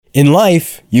In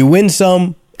life, you win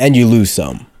some and you lose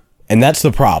some, and that's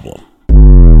the problem.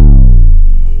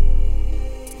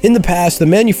 In the past, the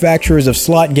manufacturers of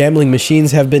slot gambling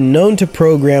machines have been known to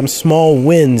program small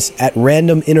wins at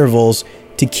random intervals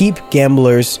to keep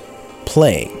gamblers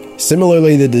playing.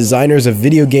 Similarly, the designers of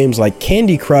video games like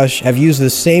Candy Crush have used the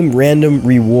same random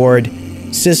reward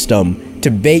system to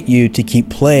bait you to keep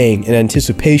playing in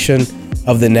anticipation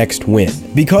of the next win.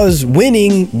 Because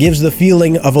winning gives the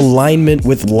feeling of alignment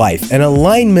with life, and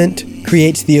alignment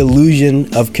creates the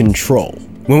illusion of control.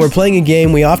 When we're playing a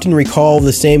game, we often recall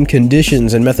the same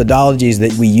conditions and methodologies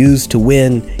that we used to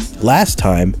win last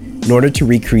time in order to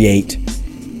recreate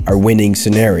our winning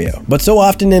scenario. But so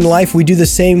often in life, we do the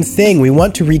same thing. We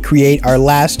want to recreate our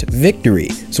last victory.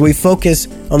 So we focus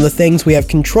on the things we have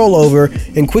control over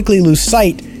and quickly lose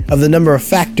sight of the number of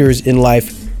factors in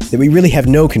life that we really have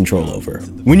no control over.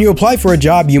 When you apply for a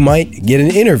job, you might get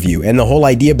an interview, and the whole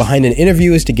idea behind an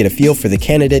interview is to get a feel for the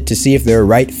candidate to see if they're a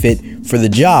right fit for the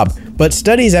job. But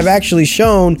studies have actually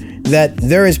shown that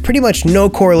there is pretty much no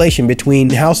correlation between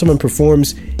how someone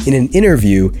performs in an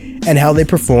interview and how they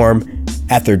perform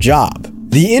at their job.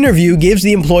 The interview gives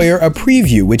the employer a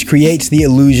preview, which creates the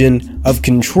illusion of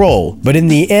control. But in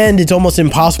the end, it's almost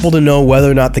impossible to know whether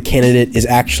or not the candidate is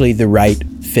actually the right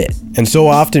fit. And so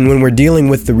often when we're dealing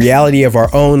with the reality of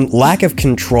our own lack of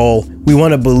control, we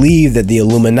want to believe that the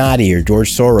Illuminati or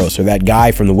George Soros or that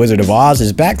guy from The Wizard of Oz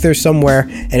is back there somewhere,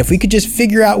 and if we could just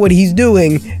figure out what he's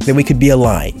doing, then we could be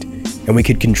aligned and we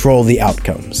could control the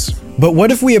outcomes. But what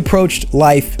if we approached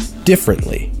life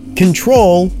differently?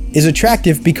 Control is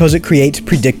attractive because it creates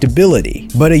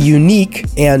predictability, but a unique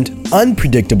and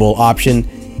unpredictable option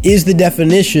is the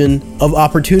definition of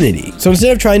opportunity. So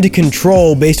instead of trying to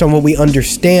control based on what we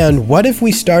understand, what if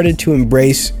we started to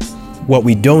embrace what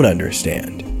we don't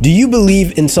understand? Do you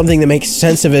believe in something that makes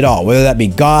sense of it all, whether that be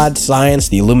God, science,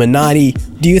 the Illuminati?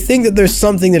 Do you think that there's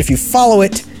something that if you follow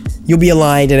it, you'll be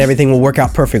aligned and everything will work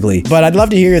out perfectly? But I'd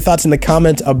love to hear your thoughts in the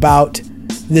comments about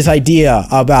this idea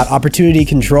about opportunity,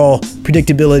 control,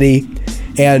 predictability,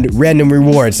 and random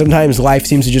rewards. Sometimes life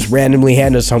seems to just randomly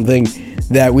hand us something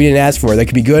that we didn't ask for. That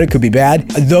could be good, it could be bad.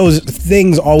 Those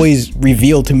things always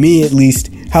reveal, to me at least,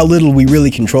 how little we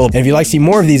really control. And if you'd like to see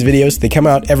more of these videos, they come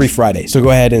out every Friday. So go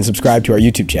ahead and subscribe to our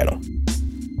YouTube channel.